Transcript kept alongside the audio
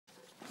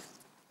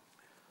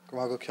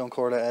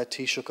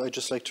Taoiseach, I'd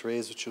just like to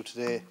raise with you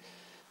today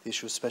the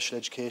issue of special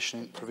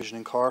education provision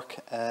in Cork.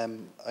 I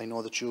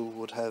know that you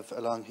would have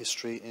a long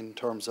history in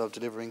terms of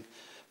delivering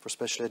for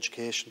special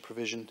education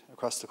provision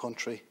across the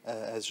country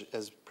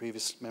as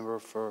previous member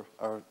for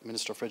our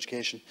Minister for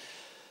Education.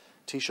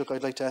 Taoiseach,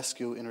 I'd like to ask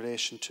you in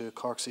relation to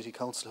Cork City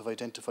Council have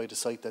identified a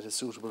site that is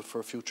suitable for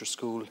a future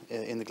school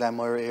in the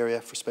Glanmire area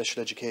for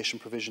special education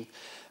provision.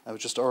 I would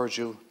just urge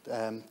you,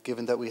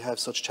 given that we have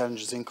such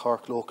challenges in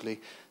Cork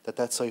locally,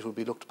 that site will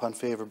be looked upon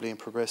favourably and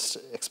progressed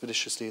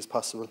expeditiously as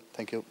possible.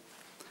 Thank you.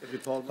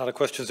 A lot of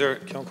questions there,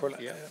 Ceann Comhairle.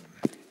 Yeah.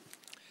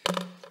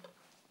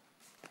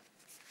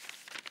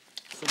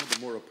 Some of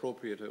them more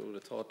appropriate, I would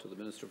have thought, to the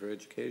Minister for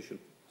Education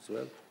as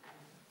well.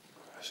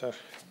 Sure.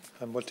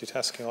 I'm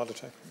multitasking all the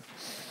time.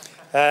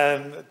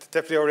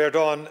 Deputy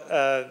O'Sullivan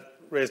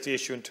raised the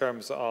issue in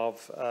terms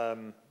of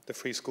the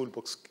free school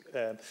books.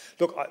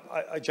 Look,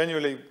 I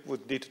genuinely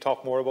would need to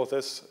talk more about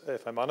this,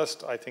 if I'm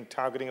honest. I think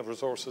targeting of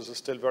resources is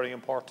still very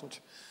important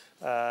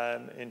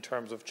in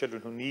terms of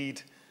children who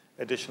need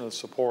additional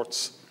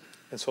supports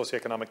in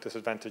socioeconomic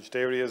disadvantaged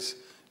areas.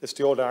 It's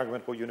the old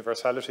argument about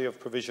universality of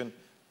provision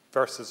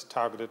versus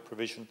targeted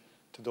provision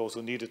to those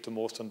who need it the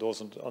most and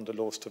those on the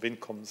lowest of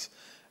incomes.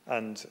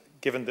 And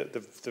given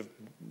the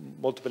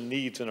multiple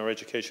needs in our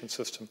education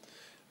system,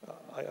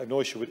 I have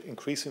no issue with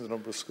increasing the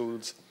number of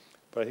schools,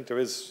 but I think there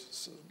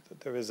is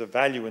a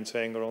value in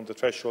saying around the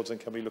thresholds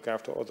and can we look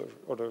after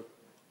other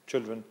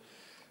children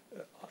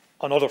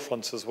on other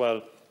fronts as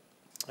well,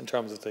 in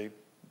terms of the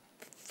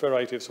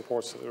variety of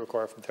supports that they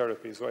require from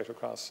therapies right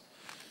across.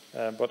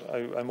 But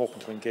I'm open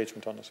to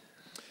engagement on it.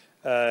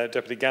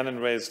 Deputy Gannon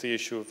raised the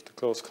issue of the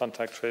close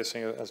contact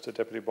tracing, as did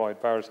Deputy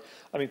Boyd Barrett.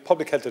 I mean,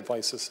 public health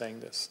advice is saying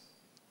this.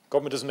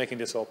 Government isn't making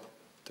this up.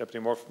 Deputy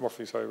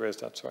Murphy,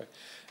 raised that, sorry.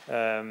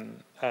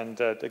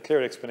 The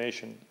clear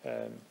explanation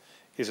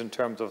is in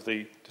terms of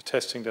the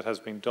testing that has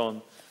been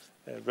done,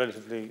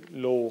 relatively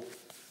low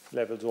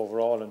levels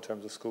overall in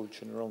terms of school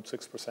children, around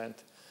 6%.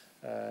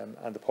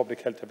 And the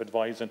public health have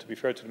advised, and to be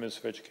fair to the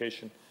Minister for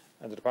Education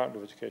and the Department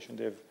of Education,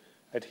 they've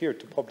adhered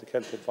to public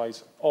health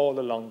advice all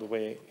along the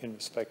way in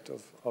respect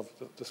of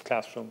this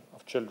classroom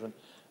of children,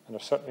 and are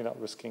certainly not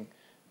risking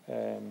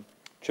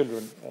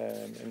children's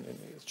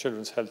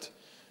health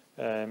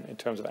in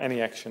terms of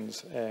any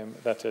actions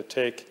that they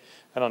take.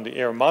 And on the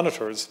air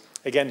monitors,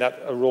 again,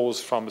 that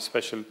arose from a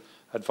special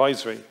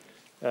advisory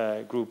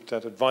group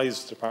that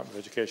advised the Department of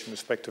Education in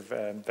respect of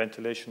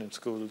ventilation in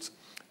schools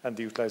and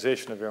the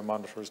utilisation of air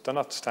monitors. They're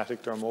not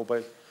static, they're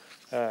mobile,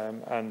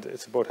 and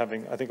it's about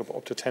having, I think,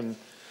 up to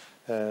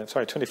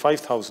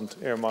 25,000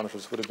 air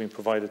monitors would have been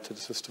provided to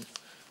the system,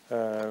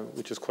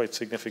 which is quite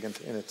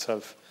significant in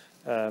itself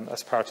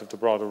as part of the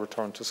broader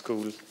return to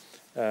school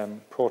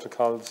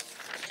protocols.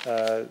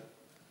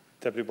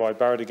 Deputy Boyd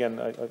Barrett, again,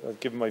 I've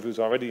given my views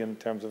already in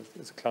terms of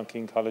it's a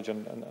Clonkeen College,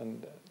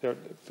 and the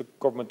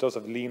government does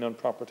have lien on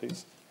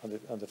properties,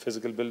 on the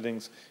physical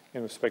buildings,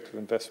 in respect of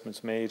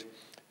investments made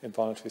in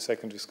voluntary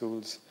secondary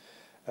schools.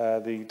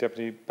 The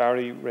Deputy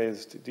Barry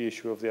raised the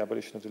issue of the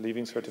abolition of the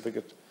Leaving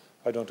Certificate.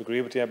 I don't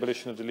agree with the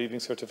abolition of the Leaving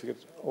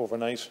Certificate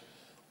overnight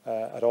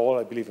at all.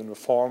 I believe in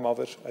reform of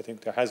it. I think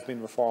there has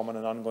been reform on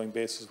an ongoing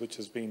basis, which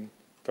has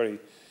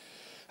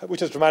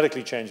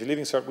dramatically changed. The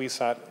Leaving Cert we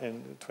sat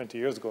in 20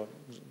 years ago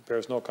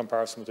bears no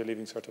comparison with the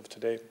Leaving Cert of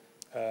today,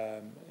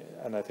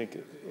 and I think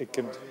it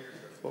can.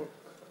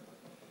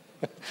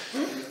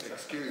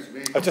 Excuse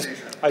me.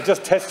 I'm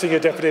just testing you,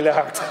 Deputy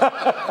Laird.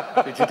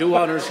 Did you do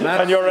honours,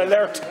 Matt? And you're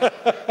alert.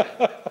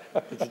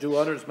 Did you do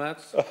honours, Matt?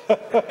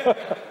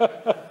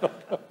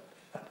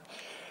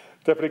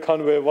 Deputy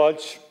Conway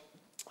Walsh.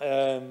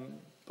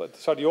 But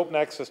the open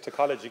access to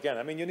college again.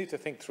 I mean, you need to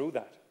think through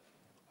that.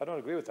 I don't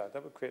agree with that.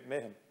 That would create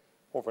mayhem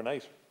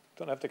overnight.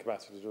 Don't have the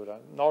capacity to do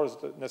that, nor is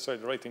it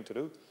necessarily the right thing to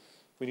do.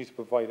 We need to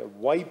provide a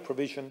wide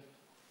provision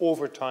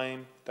over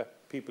time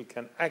that people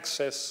can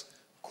access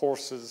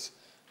courses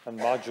and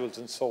modules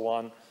and so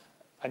on,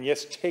 and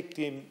yes, take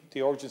the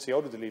urgency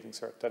out of the Leaving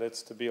Cert, that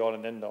it's the be-all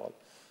and end-all,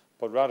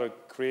 but rather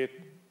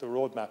create the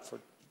roadmap for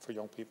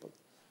young people,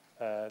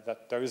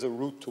 that there is a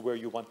route to where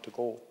you want to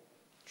go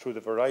through the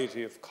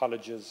variety of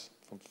colleges,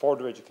 from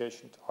further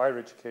education to higher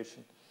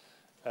education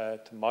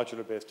to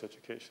modular-based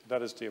education.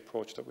 That is the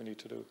approach that we need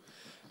to do.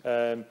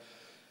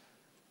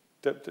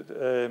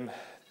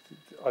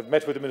 I've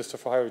met with the Minister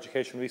for Higher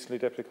Education recently,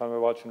 Deputy Conway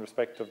Walsh, in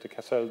respect of the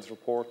Cassell's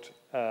report,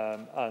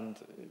 and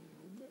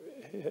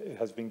it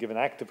has been given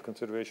active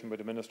consideration by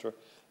the Minister,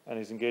 and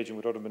he's engaging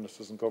with other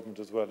ministers in government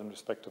as well in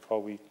respect of how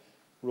we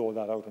roll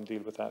that out and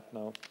deal with that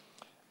now.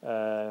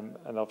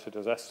 And obviously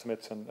there's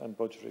estimates and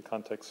budgetary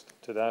context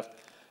to that.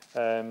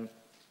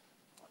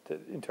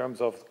 In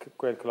terms of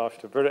Gael Colossus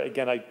to Vera,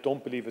 again, I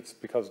don't believe it's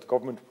because the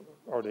government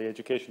or the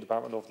Education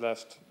Department over the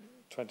last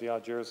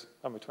 20-odd years,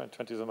 I'm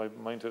 20s in my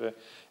mind today,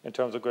 in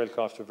terms of Gael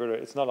Colossus to Vera,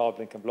 it's not all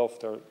blink and bluff.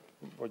 There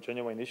were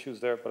genuine issues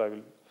there, but I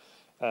will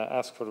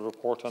ask for the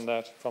report on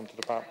that from the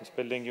Department's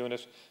building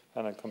unit,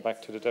 and I'll come back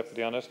to the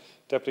Deputy on it.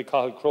 Deputy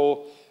Cathal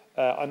Crowe,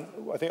 I'm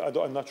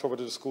not sure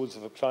whether the schools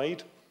have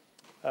applied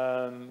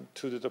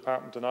to the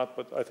department or not,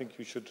 but I think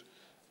you should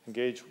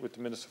engage with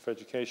the Minister for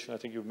Education. I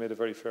think you've made a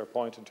very fair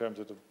point in terms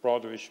of the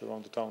broader issue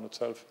around the town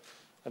itself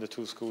and the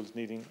two schools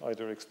needing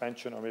either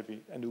expansion or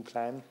maybe a new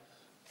plan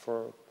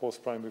for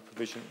post-primary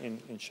provision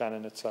in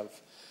Shannon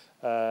itself.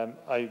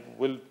 I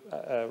will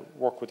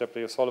work with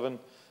Deputy O'Sullivan.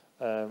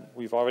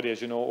 We've already,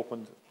 as you know,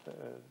 opened,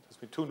 there's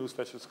been 2 new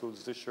special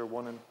schools this year,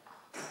 one in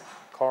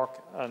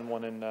Cork and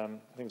one in, I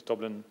think it's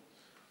Dublin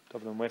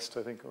West,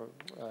 I think,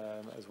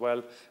 as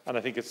well. And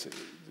I think the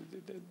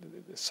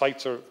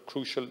sites are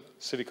crucial.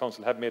 City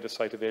Council have made a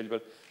site available,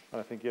 and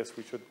I think, yes,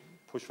 we should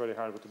push very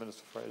hard with the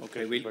Minister for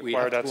Education to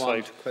acquire that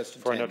site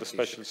for another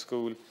special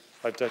school.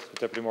 I've dealt with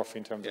Deputy Murphy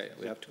in terms of...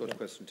 we have to go to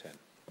question 10.